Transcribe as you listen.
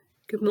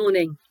Good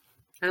morning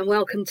and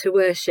welcome to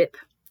worship.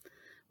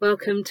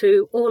 Welcome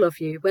to all of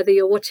you, whether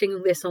you're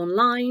watching this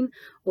online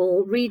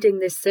or reading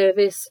this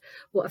service,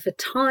 whatever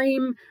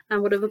time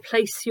and whatever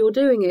place you're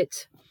doing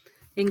it.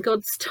 In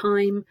God's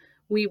time,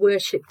 we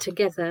worship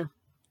together.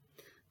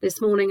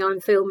 This morning I'm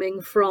filming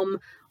from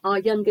our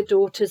younger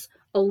daughter's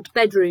old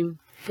bedroom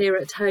here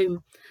at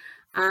home.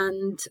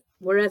 And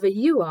wherever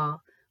you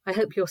are, I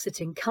hope you're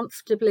sitting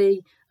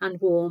comfortably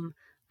and warm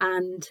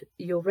and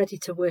you're ready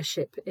to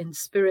worship in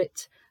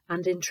spirit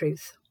and in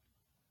truth.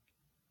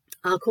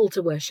 Our call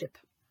to worship.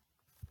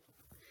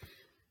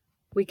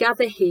 We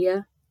gather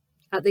here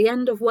at the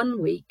end of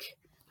one week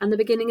and the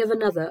beginning of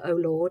another, O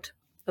Lord,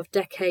 of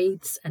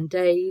decades and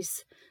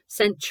days,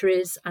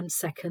 centuries and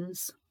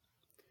seconds.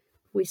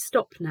 We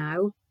stop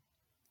now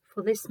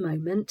for this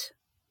moment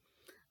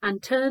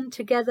and turn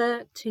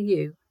together to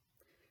you,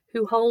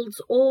 who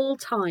holds all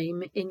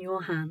time in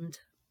your hand.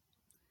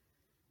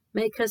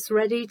 Make us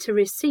ready to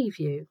receive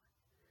you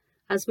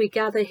as we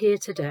gather here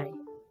today.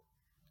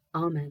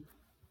 Amen.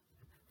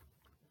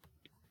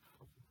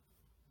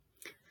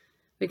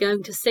 We're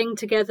going to sing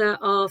together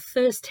our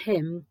first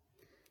hymn,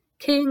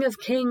 King of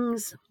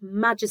Kings,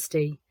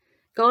 Majesty,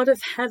 God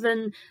of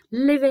Heaven,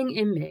 living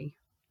in me.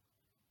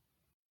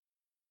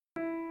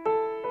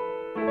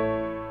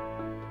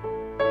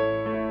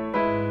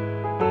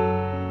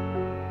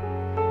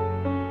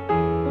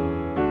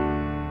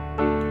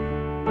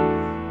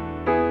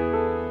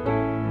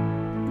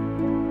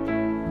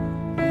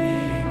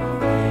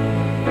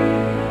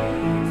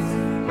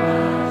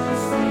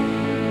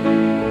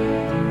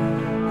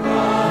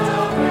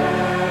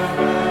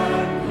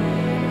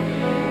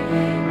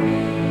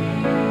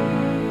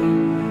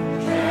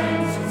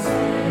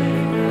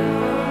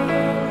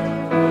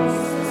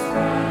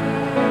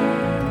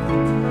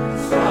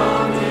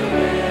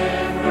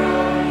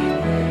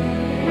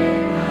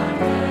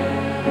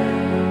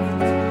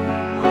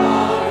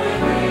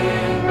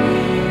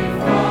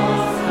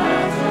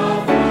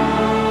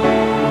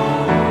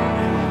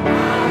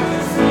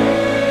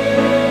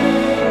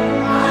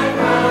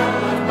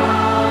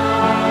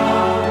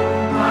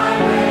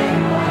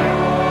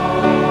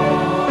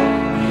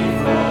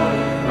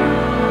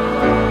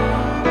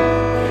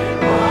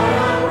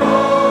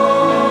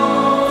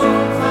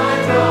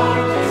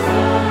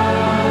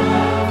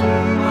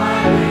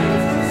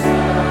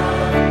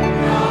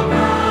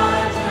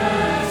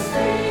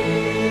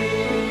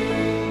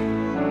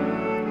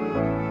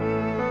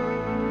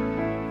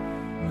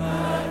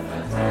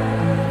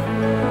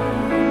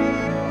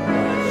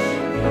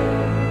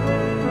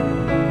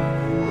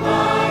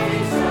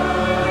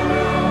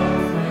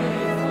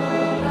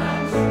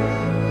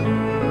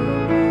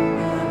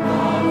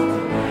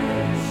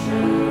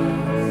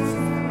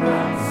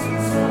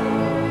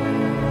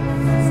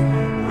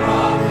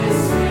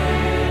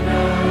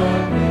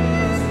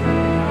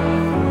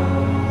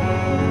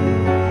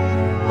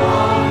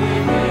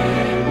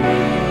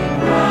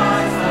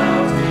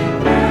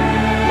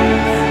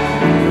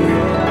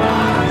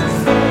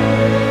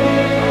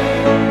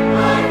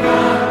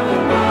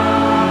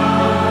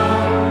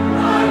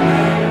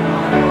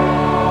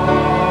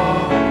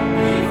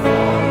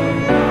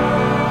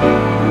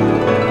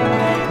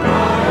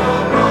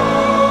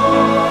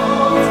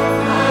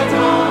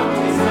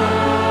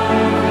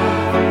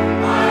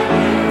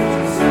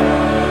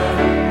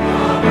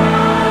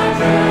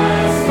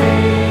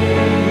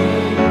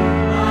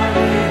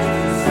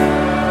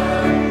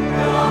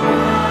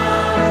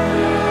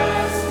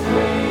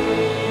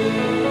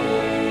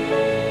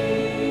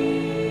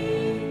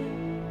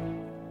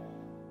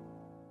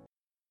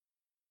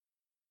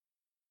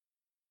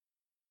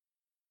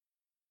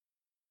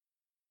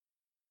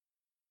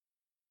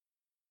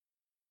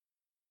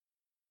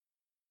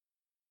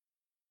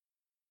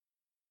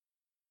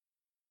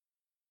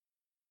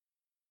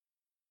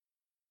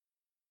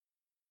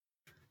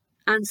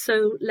 And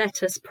so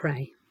let us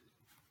pray.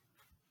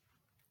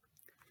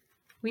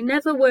 We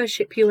never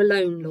worship you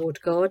alone,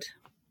 Lord God.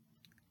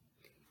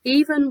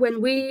 Even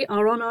when we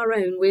are on our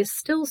own, we're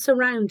still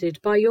surrounded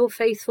by your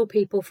faithful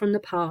people from the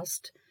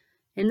past,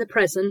 in the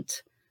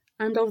present,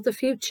 and of the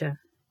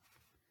future.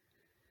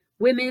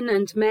 Women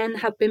and men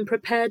have been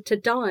prepared to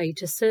die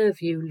to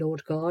serve you,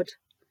 Lord God.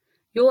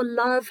 Your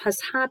love has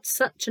had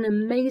such an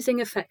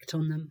amazing effect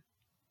on them.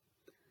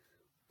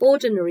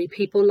 Ordinary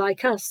people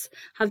like us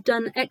have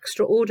done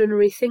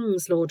extraordinary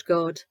things, Lord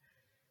God.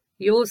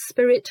 Your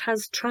Spirit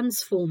has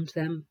transformed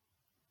them.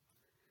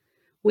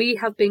 We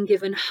have been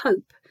given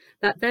hope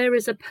that there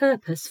is a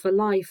purpose for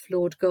life,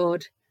 Lord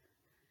God.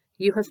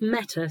 You have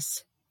met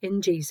us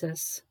in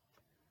Jesus.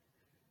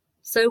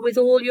 So with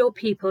all your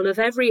people of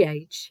every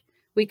age,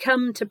 we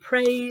come to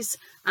praise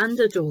and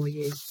adore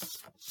you.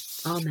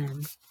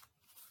 Amen.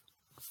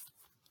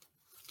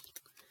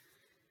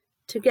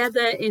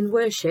 Together in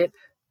worship,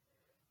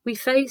 we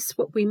face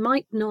what we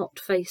might not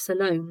face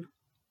alone.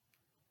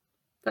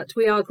 That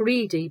we are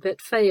greedy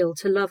but fail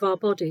to love our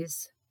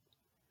bodies.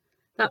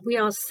 That we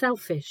are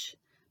selfish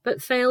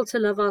but fail to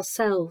love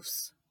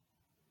ourselves.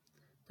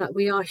 That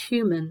we are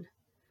human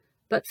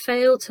but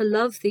fail to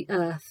love the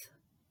earth.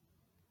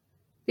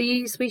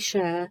 These we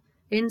share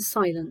in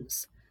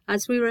silence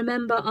as we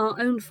remember our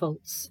own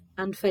faults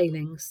and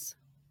failings.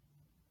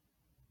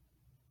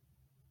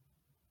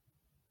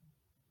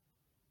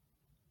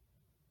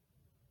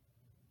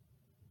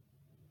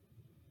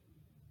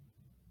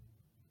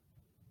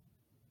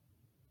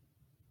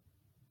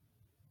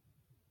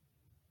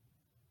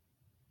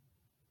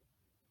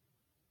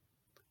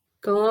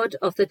 God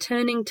of the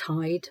turning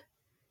tide,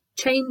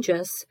 change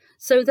us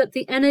so that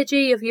the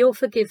energy of your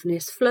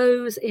forgiveness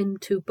flows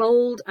into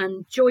bold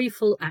and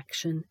joyful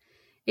action,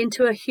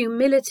 into a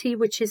humility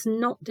which is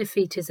not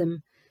defeatism,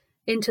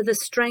 into the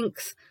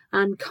strength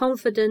and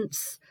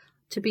confidence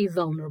to be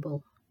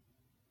vulnerable.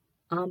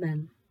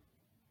 Amen.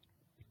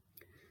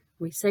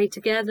 We say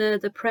together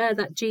the prayer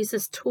that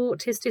Jesus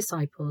taught his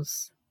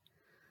disciples.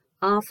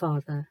 Our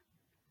Father,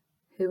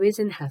 who is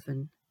in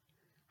heaven,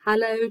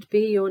 hallowed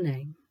be your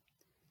name.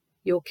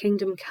 Your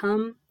kingdom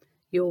come,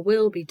 your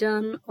will be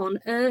done on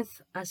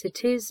earth as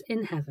it is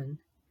in heaven.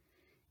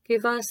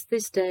 Give us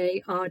this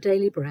day our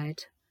daily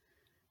bread,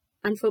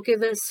 and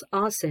forgive us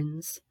our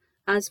sins,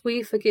 as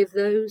we forgive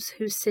those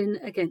who sin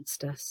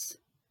against us.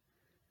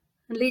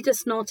 And lead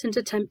us not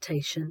into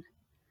temptation,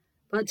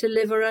 but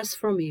deliver us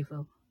from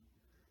evil.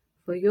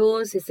 For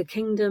yours is the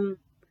kingdom,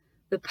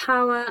 the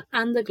power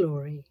and the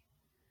glory,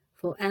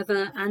 for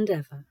ever and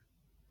ever.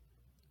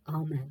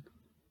 Amen.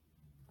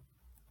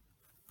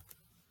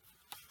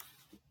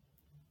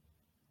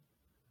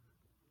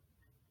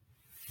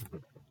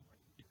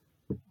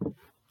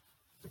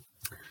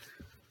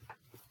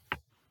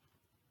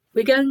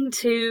 We're going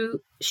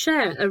to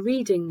share a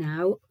reading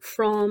now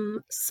from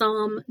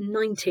Psalm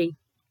 90.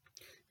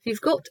 If you've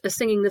got a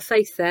Singing the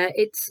Faith there,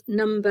 it's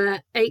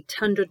number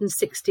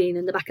 816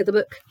 in the back of the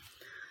book.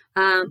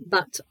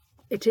 But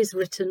it is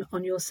written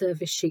on your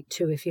service sheet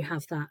too, if you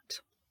have that.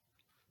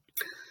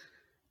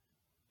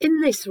 In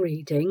this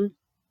reading,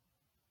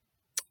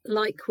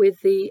 like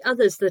with the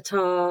others that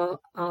are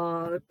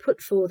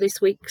put for this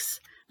week's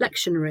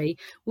lectionary,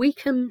 we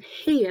can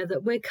hear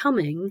that we're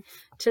coming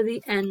to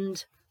the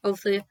end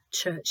of the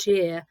church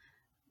year,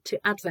 to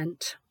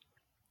Advent.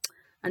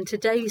 And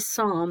today's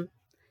psalm,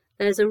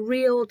 there's a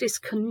real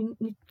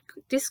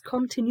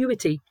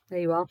discontinuity, there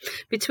you are,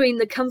 between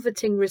the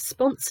comforting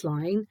response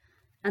line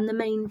and the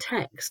main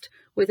text,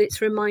 with its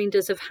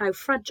reminders of how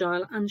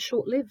fragile and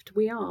short-lived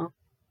we are.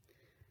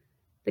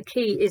 The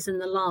key is in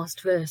the last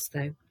verse,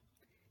 though.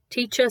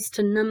 Teach us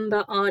to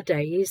number our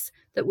days,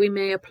 that we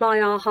may apply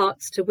our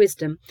hearts to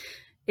wisdom.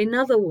 In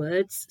other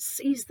words,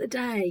 seize the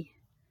day.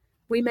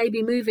 We may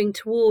be moving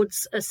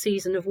towards a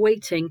season of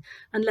waiting,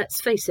 and let's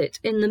face it,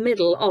 in the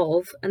middle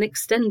of an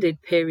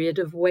extended period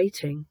of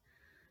waiting.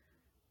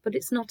 But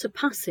it's not a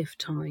passive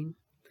time.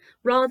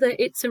 Rather,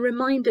 it's a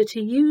reminder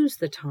to use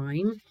the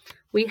time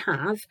we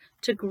have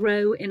to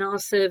grow in our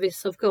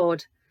service of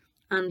God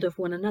and of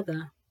one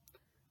another,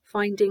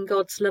 finding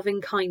God's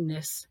loving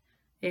kindness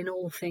in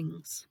all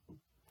things.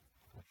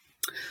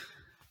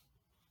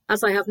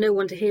 As I have no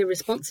one to hear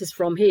responses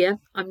from here,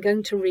 I'm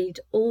going to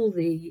read all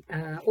the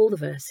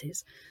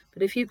verses.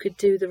 But if you could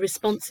do the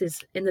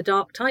responses in the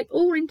dark type,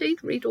 or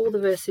indeed read all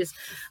the verses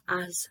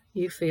as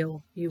you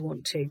feel you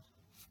want to.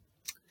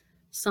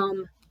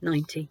 Psalm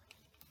 90.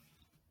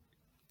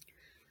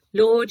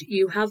 Lord,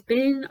 you have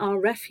been our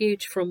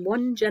refuge from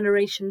one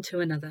generation to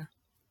another.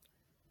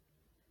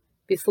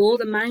 Before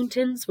the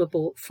mountains were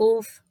brought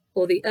forth,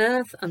 or the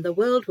earth and the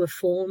world were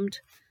formed,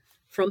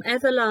 from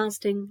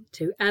everlasting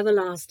to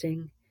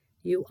everlasting,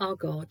 you are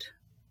God.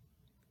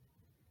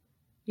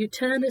 You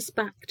turn us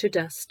back to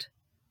dust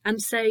and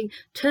say,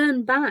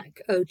 turn back,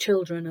 O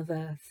children of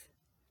earth.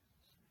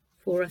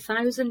 For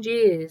 1,000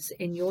 years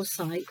in your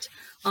sight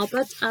are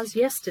but as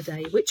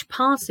yesterday, which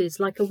passes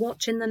like a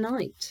watch in the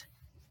night.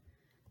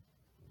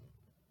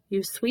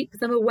 You sweep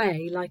them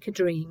away like a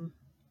dream.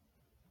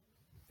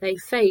 They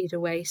fade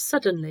away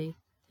suddenly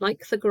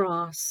like the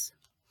grass.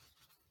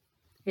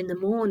 In the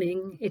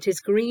morning it is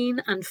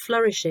green and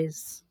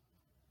flourishes.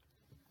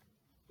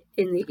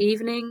 In the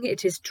evening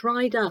it is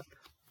dried up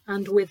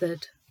and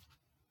withered.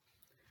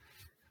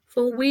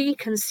 For we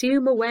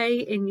consume away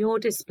in your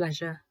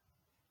displeasure.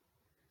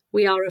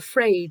 We are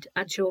afraid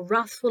at your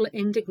wrathful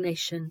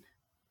indignation.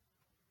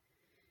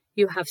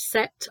 You have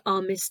set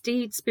our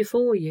misdeeds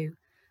before you,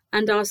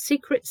 and our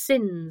secret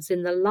sins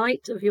in the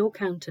light of your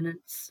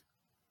countenance.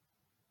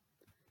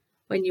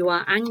 When you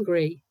are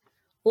angry,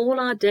 all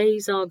our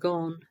days are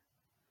gone.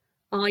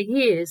 Our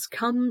years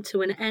come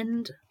to an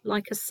end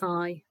like a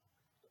sigh.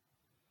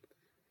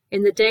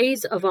 In the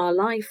days of our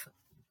life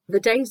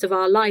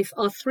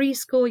are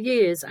 80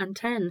 years and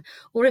 10,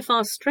 or if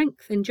our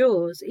strength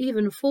endures,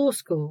 even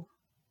 80.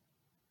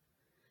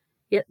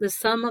 Yet the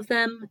sum of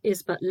them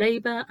is but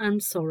labour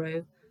and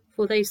sorrow,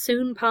 for they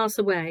soon pass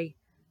away,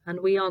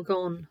 and we are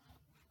gone.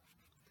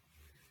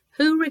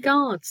 Who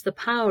regards the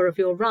power of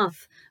your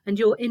wrath and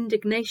your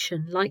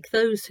indignation like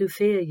those who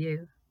fear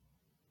you?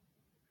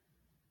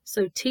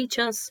 So teach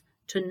us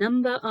to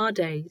number our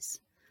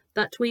days,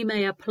 that we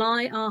may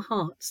apply our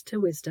hearts to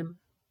wisdom.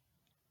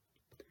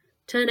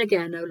 Turn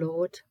again, O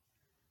Lord.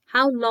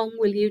 How long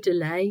will you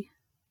delay?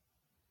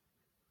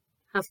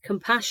 have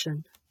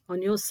compassion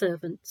on your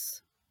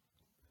servants.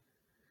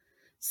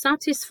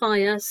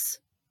 Satisfy us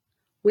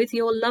with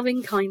your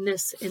loving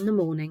kindness in the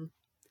morning,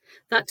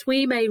 that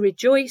we may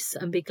rejoice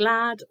and be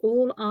glad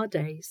all our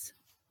days.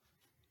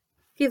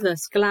 Give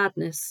us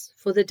gladness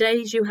for the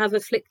days you have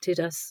afflicted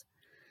us,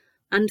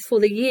 and for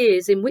the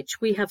years in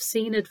which we have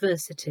seen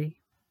adversity.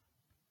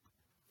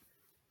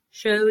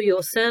 Show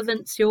your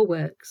servants your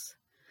works,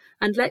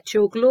 and let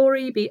your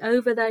glory be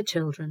over their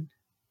children.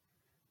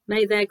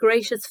 May the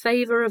gracious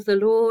favour of the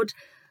Lord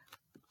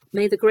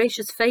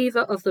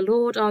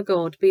our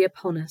God be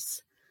upon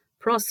us.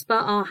 Prosper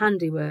our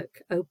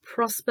handiwork, O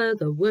prosper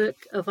the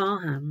work of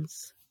our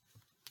hands.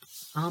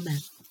 Amen.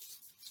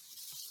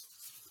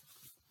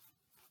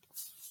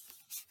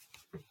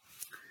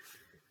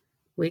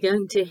 We're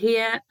going to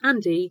hear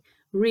Andy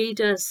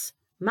read us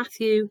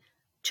Matthew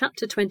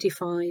chapter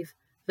 25,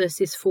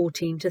 verses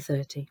 14 to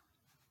 30.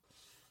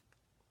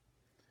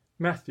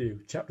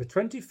 Matthew chapter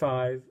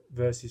 25,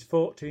 verses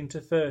 14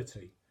 to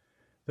 30.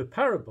 The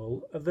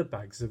parable of the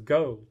bags of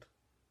gold.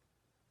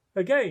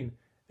 Again,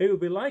 it would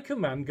be like a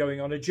man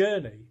going on a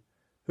journey,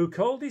 who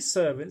called his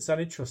servants and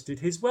entrusted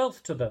his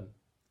wealth to them.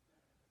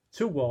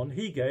 To one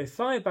he gave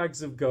 5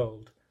 bags of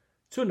gold,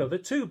 to another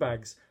 2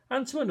 bags,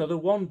 and to another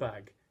 1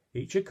 bag,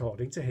 each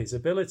according to his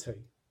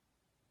ability.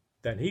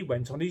 Then he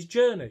went on his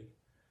journey.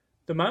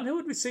 The man who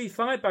had received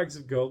 5 bags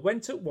of gold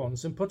went at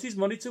once and put his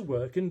money to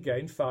work and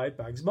gained 5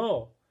 bags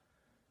more.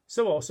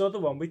 So also the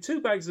one with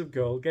 2 bags of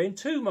gold gained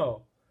 2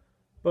 more.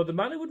 But the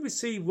man who had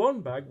received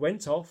 1 bag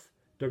went off,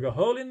 dug a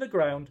hole in the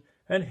ground,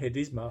 and hid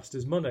his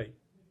master's money.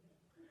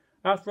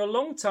 After a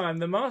long time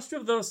the master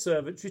of those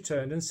servants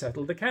returned and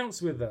settled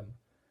accounts with them.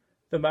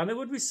 The man who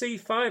had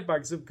received 5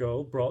 bags of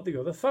gold brought the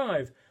other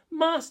 5.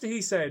 "Master,"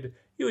 he said,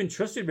 "you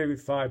entrusted me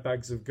with 5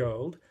 bags of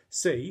gold.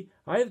 See,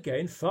 I have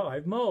gained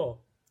 5 more."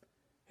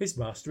 His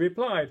master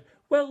replied,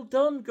 "Well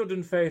done, good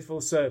and faithful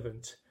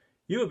servant.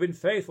 You have been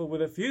faithful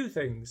with a few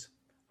things.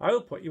 I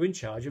will put you in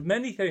charge of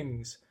many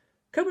things.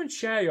 Come and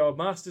share your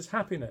master's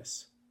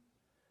happiness."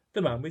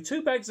 The man with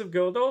 2 bags of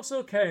gold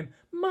also came.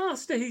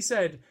 "Master," he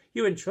said,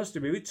 "you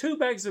entrusted me with 2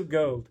 bags of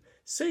gold.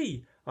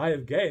 See, I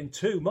have gained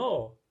 2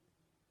 more."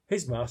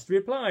 His master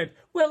replied,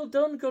 "Well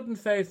done, good and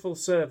faithful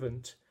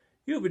servant.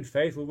 You have been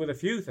faithful with a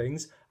few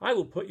things. I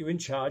will put you in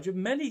charge of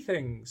many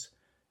things.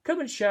 Come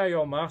and share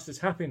your master's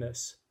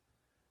happiness."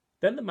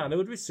 Then the man who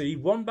had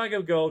received 1 bag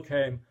of gold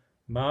came.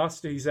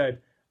 "Master," he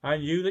said, "I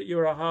knew that you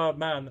are a hard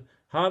man,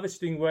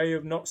 harvesting where you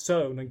have not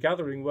sown and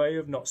gathering where you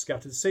have not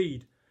scattered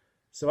seed.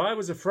 So I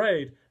was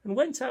afraid and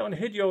went out and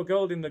hid your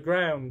gold in the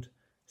ground.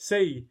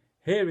 See,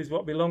 here is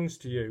what belongs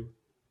to you."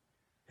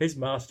 His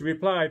master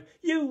replied,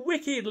 "You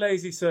wicked,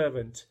 lazy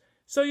servant.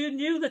 So you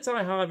knew that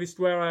I harvest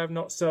where I have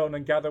not sown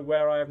and gather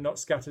where I have not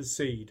scattered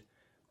seed.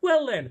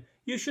 Well then,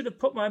 you should have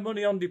put my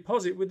money on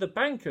deposit with the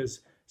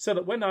bankers, so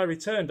that when I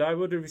returned I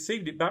would have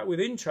received it back with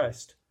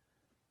interest.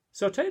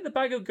 So take the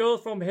bag of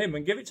gold from him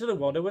and give it to the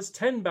one who has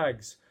 10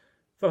 bags.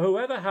 For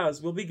whoever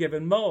has will be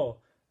given more,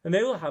 and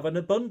they will have an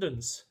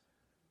abundance.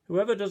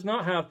 Whoever does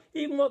not have,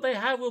 even what they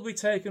have will be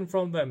taken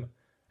from them.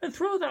 And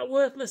throw that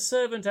worthless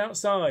servant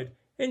outside,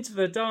 into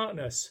the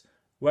darkness,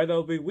 where there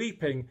will be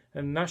weeping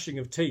and gnashing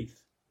of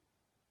teeth."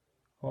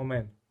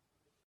 Amen.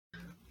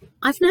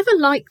 I've never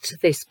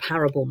liked this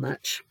parable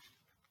much,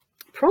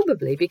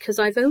 probably because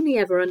I've only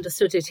ever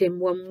understood it in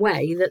one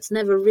way that's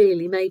never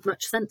really made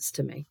much sense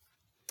to me.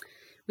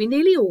 We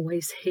nearly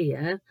always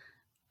hear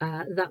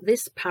that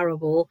this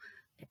parable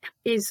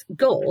is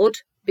God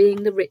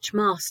being the rich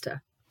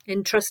master,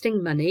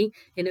 entrusting money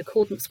in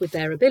accordance with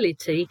their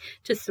ability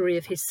to 3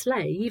 of his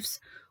slaves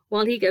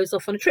while he goes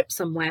off on a trip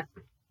somewhere,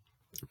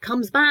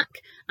 comes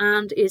back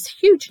and is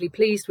hugely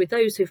pleased with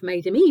those who've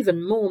made him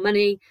even more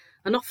money,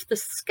 and off the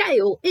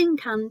scale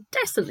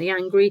incandescently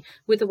angry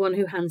with the one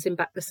who hands him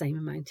back the same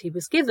amount he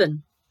was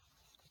given.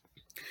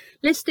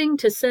 Listening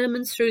to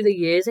sermons through the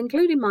years,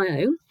 including my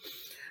own,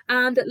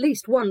 and at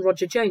least one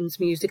Roger Jones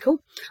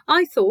musical,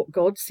 I thought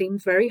God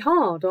seemed very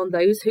hard on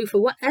those who, for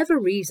whatever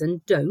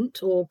reason,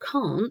 don't or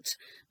can't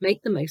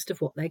make the most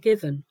of what they're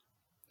given.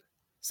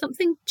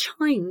 Something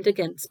chimed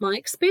against my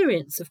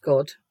experience of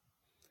God.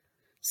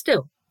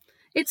 Still,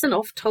 it's an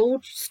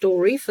oft-told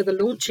story for the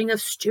launching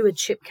of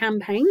stewardship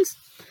campaigns,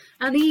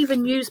 and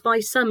even used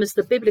by some as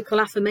the biblical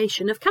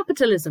affirmation of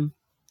capitalism.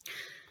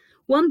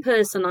 One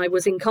person I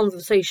was in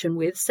conversation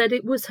with said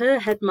it was her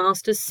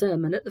headmaster's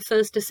sermon at the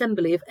first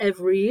assembly of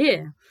every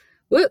year.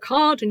 "Work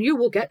hard and you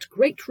will get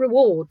great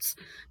rewards,"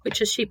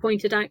 which, as she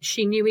pointed out,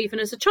 she knew even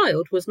as a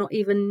child was not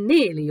even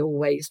nearly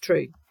always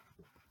true.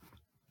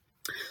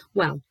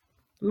 Well,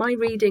 my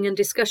reading and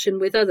discussion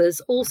with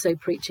others also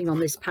preaching on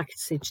this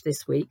passage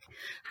this week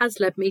has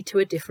led me to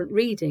a different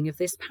reading of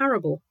this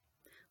parable,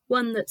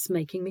 one that's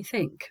making me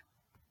think.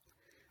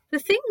 The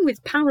thing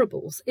with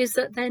parables is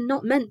that they're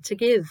not meant to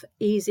give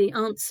easy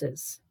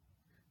answers,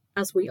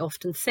 as we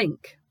often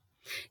think.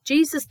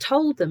 Jesus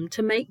told them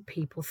to make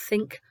people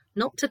think,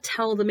 not to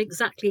tell them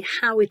exactly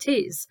how it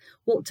is,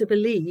 what to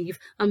believe,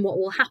 and what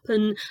will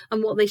happen,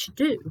 and what they should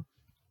do.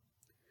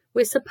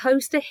 We're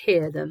supposed to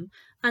hear them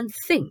and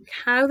think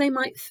how they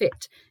might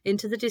fit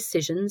into the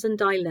decisions and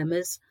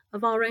dilemmas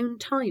of our own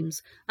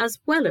times, as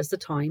well as the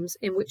times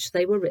in which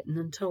they were written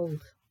and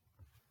told.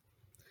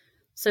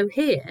 So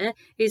here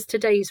is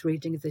today's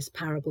reading of this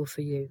parable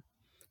for you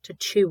to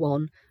chew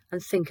on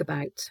and think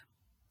about.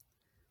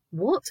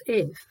 What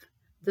if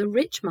the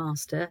rich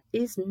master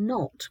is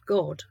not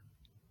God?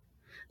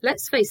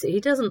 Let's face it,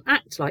 he doesn't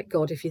act like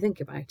God if you think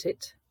about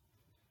it.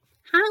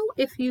 How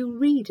if you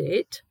read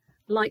it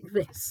like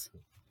this?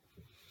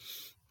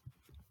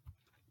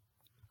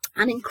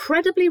 An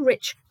incredibly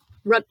rich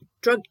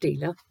drug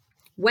dealer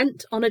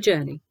went on a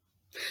journey,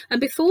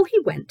 and before he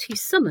went, he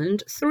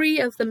summoned 3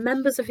 of the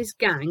members of his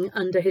gang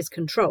under his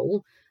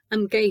control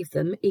and gave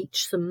them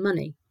each some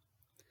money.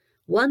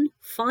 1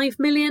 5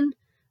 million,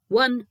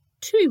 1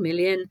 2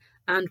 million,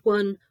 and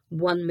 1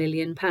 £1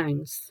 million.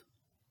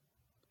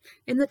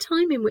 In the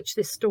time in which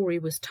this story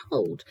was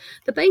told,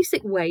 the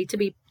basic way to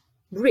be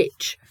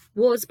rich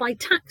was by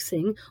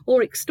taxing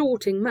or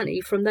extorting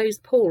money from those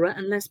poorer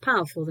and less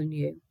powerful than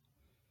you.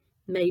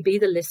 Maybe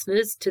the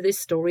listeners to this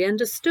story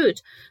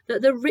understood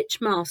that the rich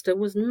master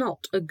was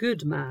not a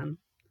good man,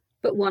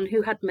 but one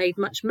who had made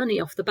much money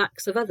off the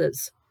backs of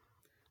others.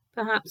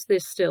 Perhaps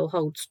this still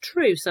holds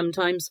true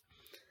sometimes.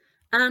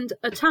 And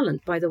a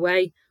talent, by the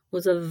way,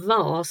 was a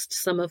vast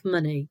sum of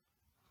money.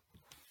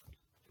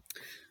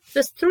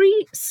 The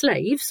 3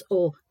 slaves,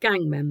 or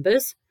gang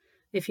members,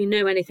 if you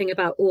know anything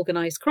about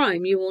organised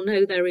crime, you will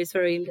know there is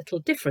very little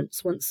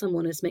difference once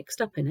someone is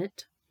mixed up in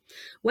it,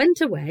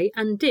 went away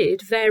and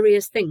did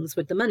various things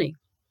with the money.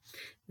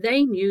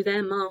 They knew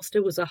their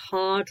master was a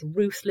hard,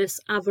 ruthless,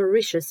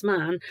 avaricious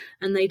man,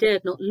 and they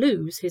dared not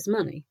lose his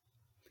money.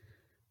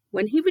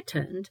 When he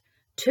returned,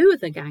 2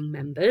 of the gang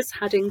members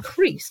had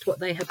increased what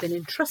they had been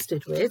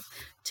entrusted with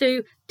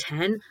to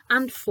 £10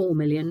 and £4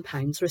 million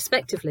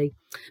respectively,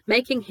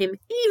 making him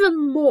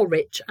even more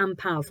rich and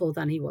powerful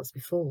than he was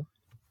before.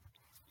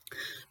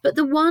 But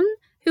the one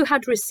who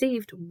had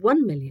received £1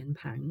 million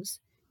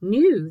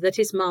knew that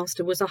his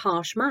master was a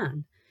harsh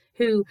man,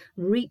 who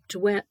reaped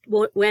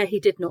where he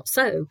did not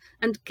sow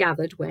and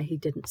gathered where he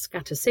didn't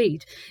scatter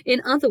seed.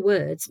 In other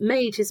words,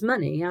 made his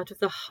money out of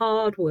the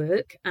hard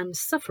work and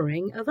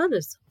suffering of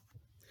others.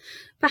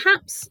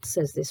 Perhaps,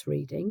 says this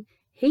reading,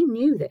 he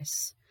knew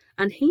this,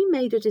 and he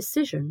made a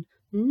decision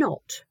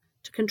not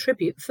to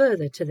contribute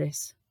further to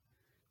this.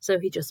 So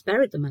he just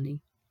buried the money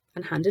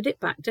and handed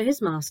it back to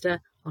his master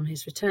on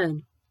his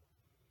return.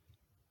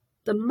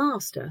 The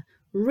master,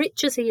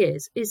 rich as he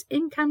is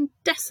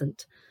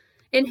incandescent.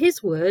 In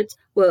his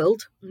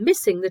world,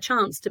 missing the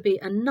chance to be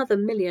another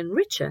million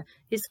richer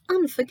is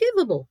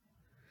unforgivable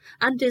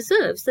and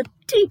deserves the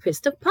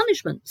deepest of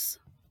punishments.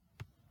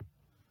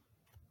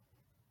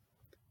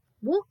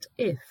 What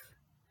if,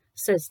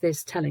 says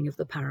this telling of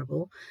the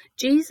parable,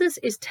 Jesus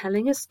is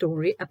telling a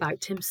story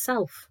about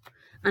himself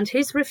and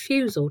his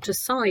refusal to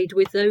side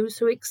with those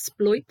who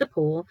exploit the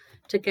poor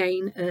to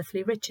gain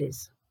earthly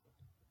riches?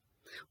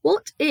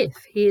 What if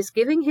he is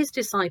giving his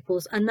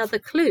disciples another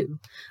clue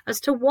as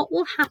to what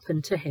will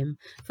happen to him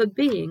for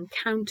being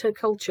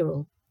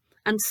countercultural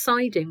and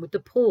siding with the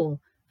poor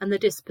and the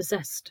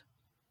dispossessed?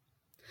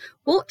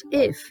 What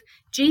if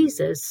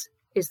Jesus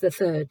is the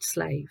 3rd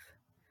slave?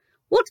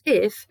 What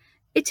if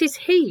it is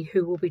he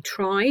who will be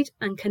tried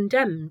and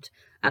condemned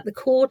at the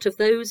court of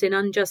those in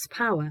unjust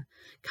power,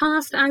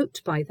 cast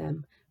out by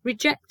them,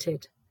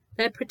 rejected,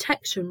 their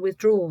protection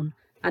withdrawn,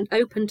 and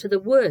open to the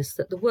worst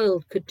that the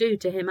world could do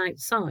to him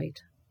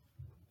outside?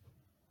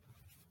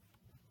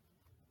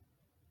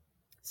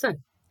 So,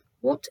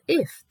 what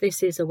if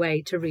this is a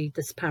way to read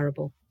this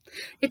parable?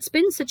 It's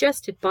been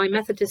suggested by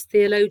Methodist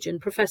theologian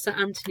Professor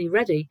Anthony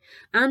Reddy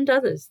and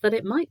others that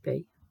it might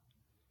be.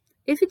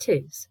 If it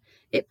is,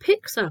 it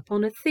picks up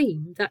on a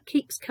theme that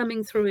keeps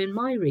coming through in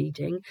my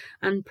reading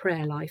and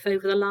prayer life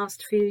over the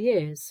last few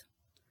years.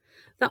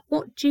 That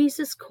what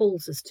Jesus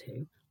calls us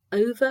to,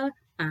 over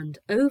and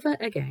over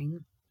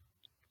again,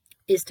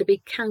 is to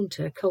be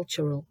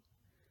counter-cultural.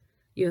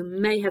 You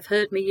may have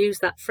heard me use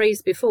that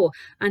phrase before,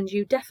 and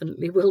you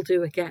definitely will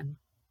do again.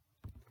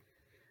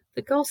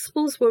 The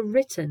Gospels were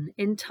written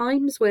in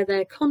times where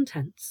their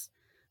contents,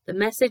 the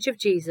message of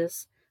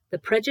Jesus, the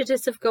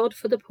prejudice of God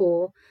for the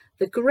poor,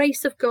 the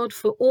grace of God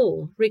for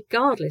all,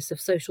 regardless of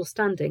social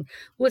standing,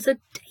 was a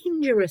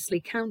dangerously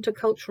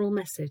countercultural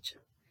message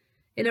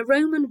in a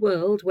Roman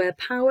world where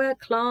power,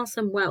 class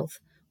and wealth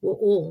were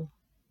all.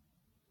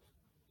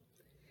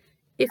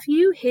 If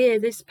you hear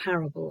this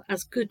parable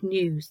as good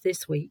news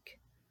this week,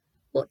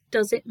 what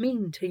does it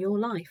mean to your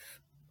life?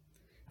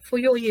 For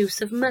your use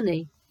of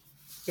money,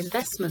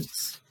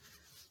 investments,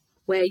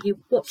 what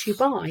you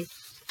buy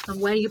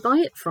and where you buy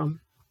it from,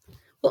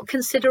 what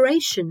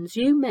considerations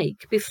you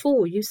make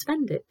before you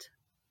spend it.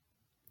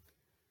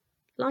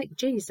 Like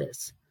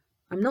Jesus,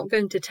 I'm not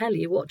going to tell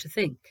you what to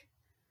think.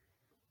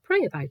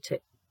 Pray about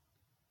it.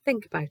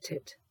 Think about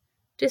it.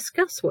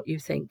 Discuss what you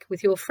think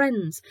with your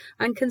friends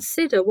and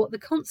consider what the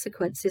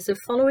consequences of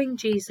following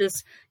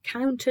Jesus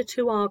counter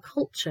to our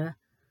culture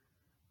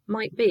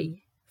might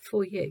be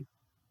for you.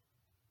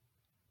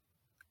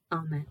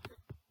 Amen.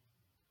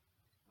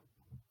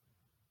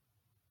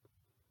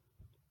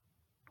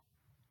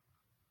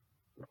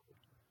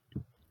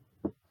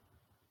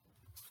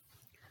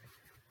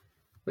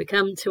 We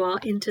come to our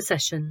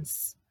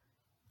intercessions.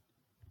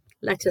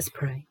 Let us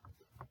pray.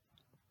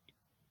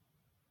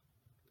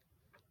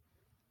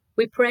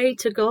 We pray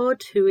to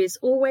God, who is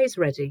always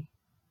ready,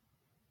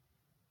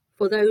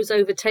 for those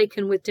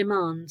overtaken with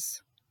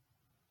demands,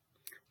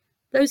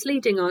 those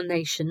leading our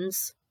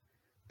nations,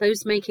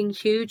 those making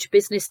huge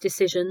business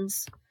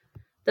decisions,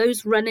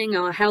 those running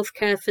our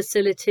healthcare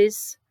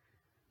facilities,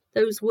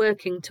 those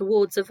working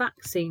towards a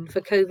vaccine for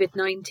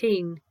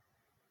COVID-19,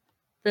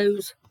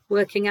 those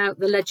working out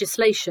the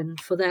legislation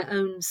for their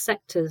own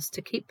sectors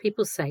to keep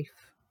people safe.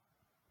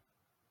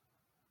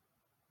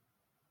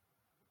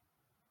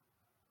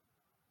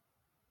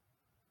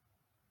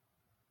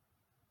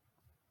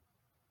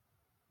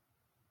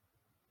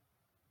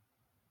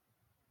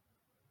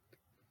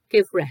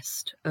 Give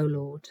rest, O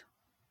Lord.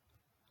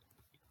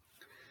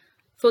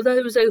 For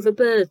those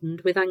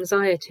overburdened with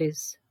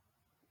anxieties,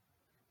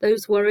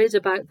 those worried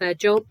about their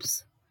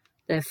jobs,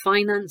 their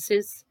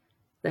finances,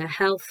 their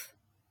health,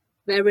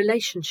 their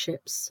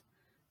relationships,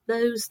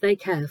 those they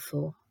care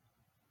for.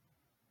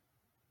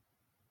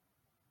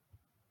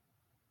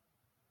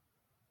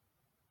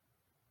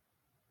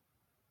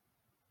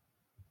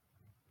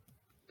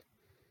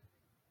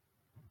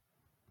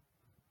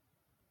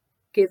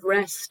 Give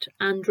rest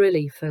and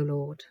relief, O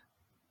Lord.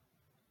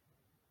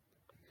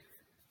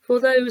 For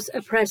those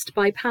oppressed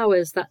by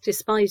powers that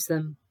despise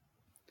them,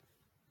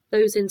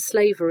 those in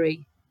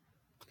slavery,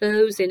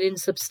 those in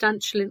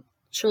insubstantial,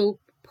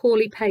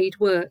 poorly paid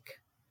work,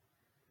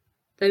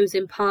 those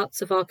in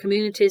parts of our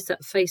communities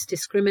that face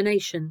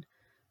discrimination,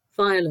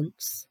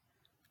 violence,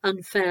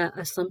 unfair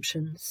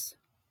assumptions.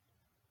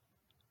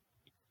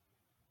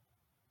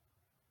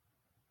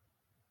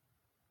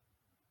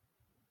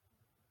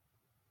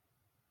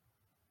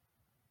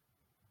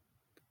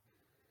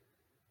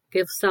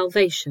 Give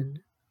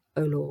salvation,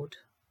 O Lord.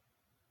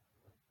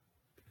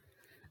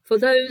 For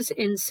those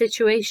in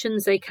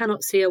situations they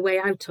cannot see a way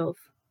out of,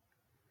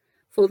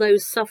 for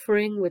those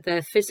suffering with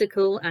their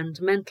physical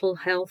and mental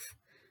health,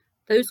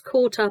 those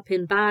caught up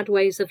in bad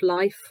ways of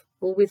life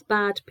or with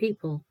bad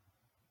people.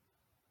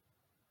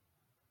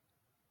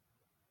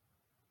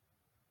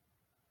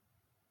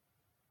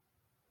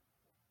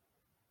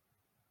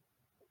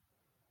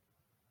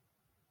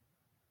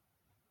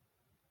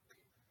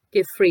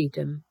 Give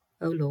freedom,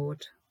 O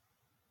Lord.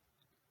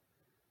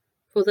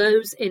 For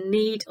those in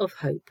need of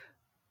hope,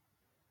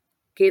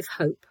 give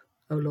hope,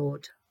 O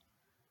Lord.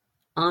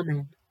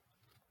 Amen.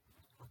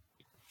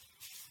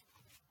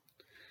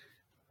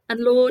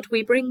 And Lord,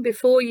 we bring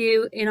before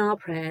you in our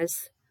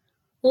prayers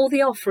all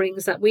the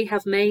offerings that we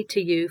have made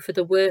to you for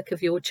the work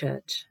of your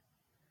church,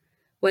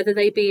 whether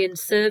they be in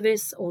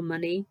service or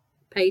money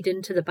paid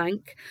into the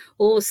bank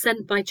or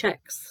sent by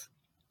cheques.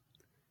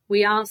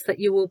 We ask that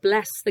you will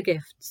bless the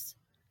gifts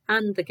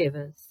and the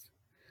givers,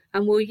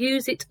 and will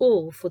use it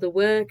all for the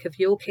work of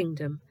your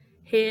kingdom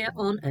here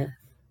on earth.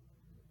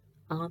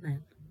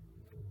 Amen.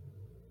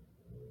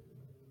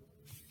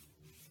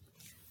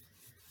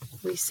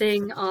 We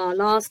sing our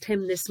last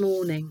hymn this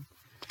morning.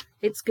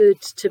 It's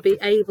good to be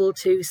able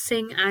to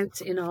sing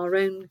out in our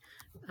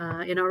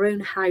own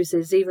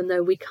houses, even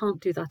though we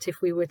can't do that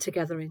if we were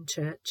together in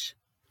church.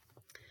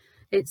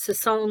 It's a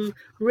song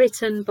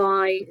written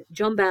by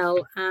John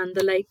Bell and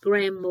the late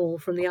Graham Moore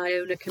from the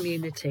Iona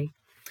community.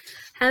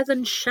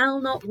 Heaven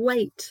shall not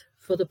wait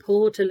for the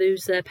poor to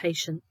lose their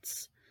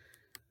patience,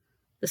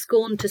 the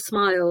scorned to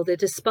smile, the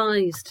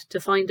despised to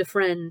find a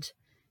friend.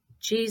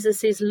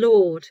 Jesus is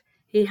Lord.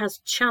 He has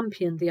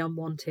championed the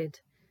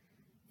unwanted.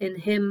 In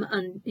him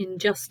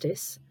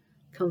injustice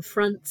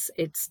confronts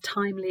its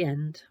timely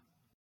end.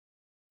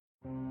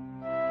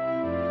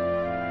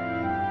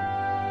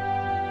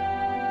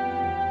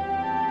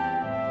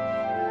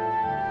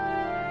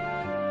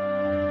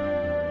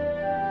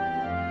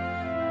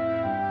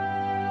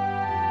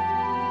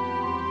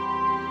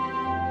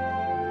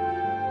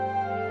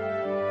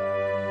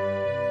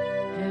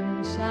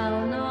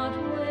 Shall not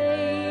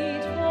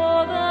wait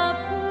for the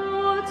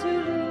poor to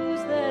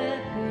lose their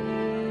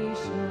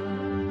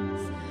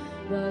patience,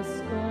 the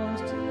scorned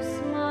to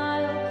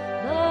smile,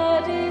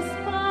 the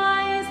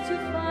despised to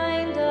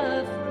find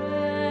a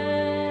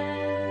friend.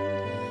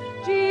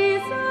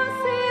 Jesus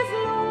is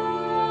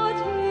Lord,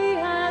 he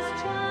has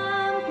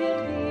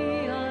championed the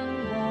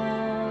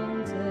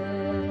unwanted.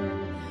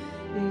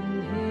 In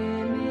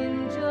him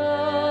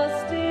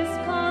injustice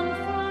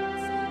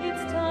confronts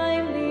its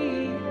timely end.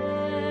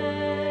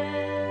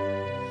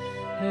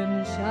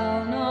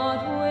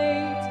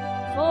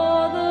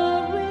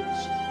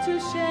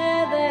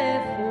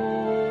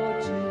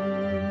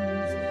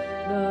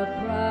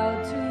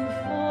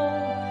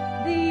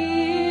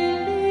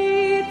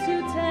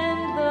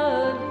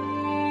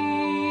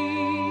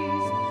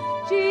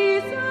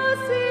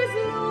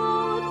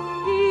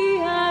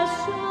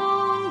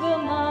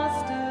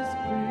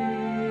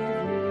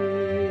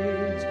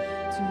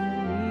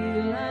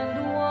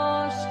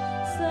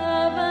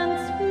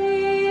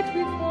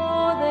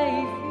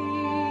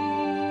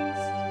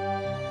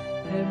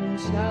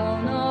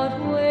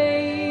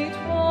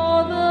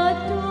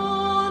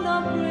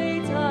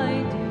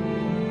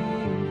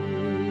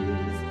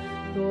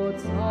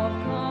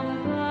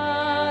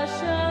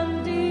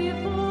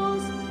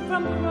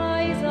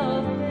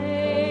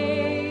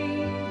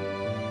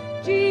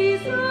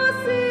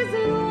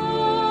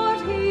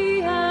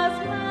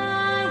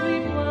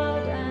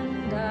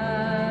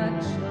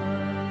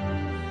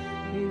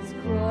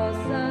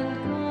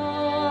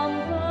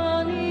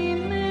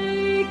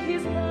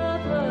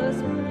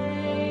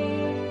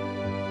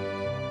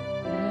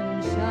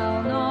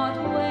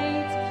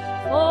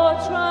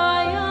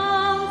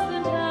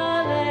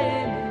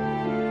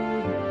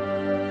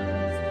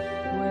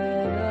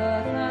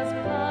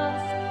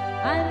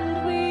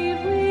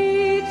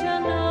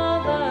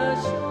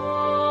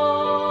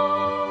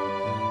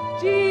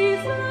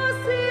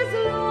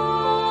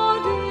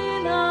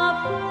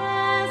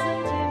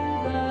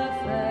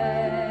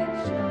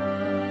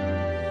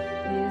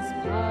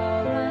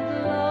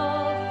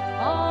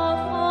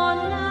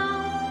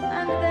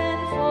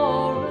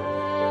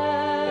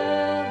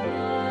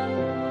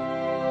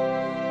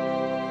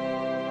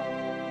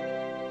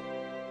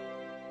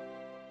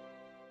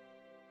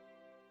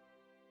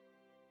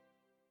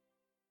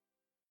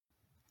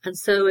 And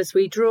so as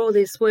we draw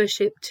this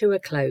worship to a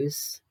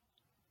close,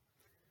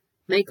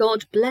 may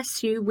God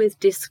bless you with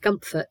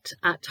discomfort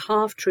at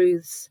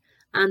half-truths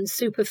and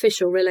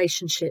superficial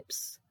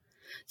relationships,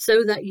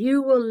 so that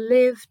you will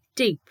live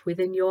deep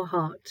within your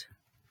heart.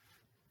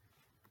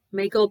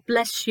 May God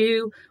bless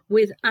you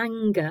with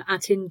anger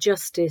at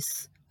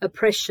injustice,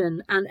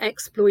 oppression and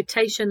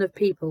exploitation of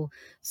people,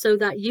 so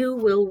that you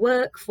will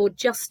work for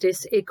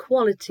justice,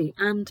 equality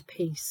and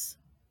peace.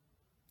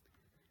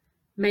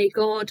 May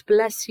God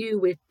bless you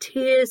with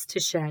tears to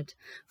shed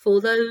for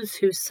those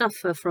who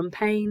suffer from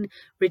pain,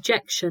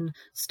 rejection,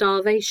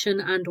 starvation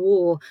and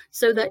war,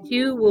 so that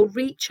you will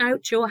reach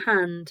out your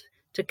hand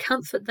to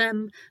comfort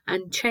them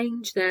and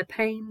change their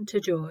pain to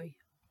joy.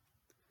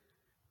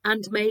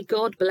 And may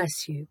God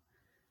bless you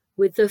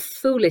with the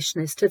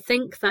foolishness to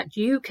think that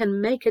you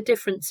can make a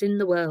difference in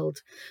the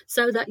world,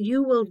 so that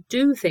you will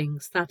do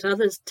things that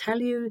others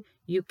tell you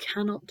you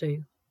cannot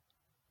do.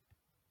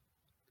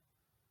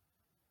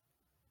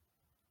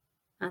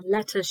 And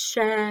let us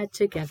share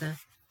together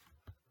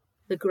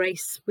the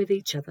grace with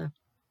each other.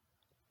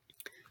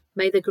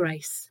 May the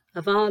grace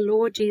of our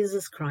Lord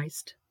Jesus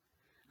Christ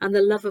and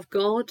the love of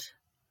God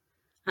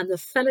and the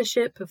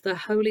fellowship of the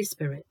Holy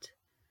Spirit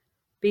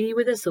be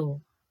with us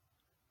all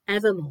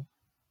evermore.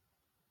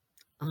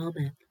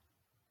 Amen.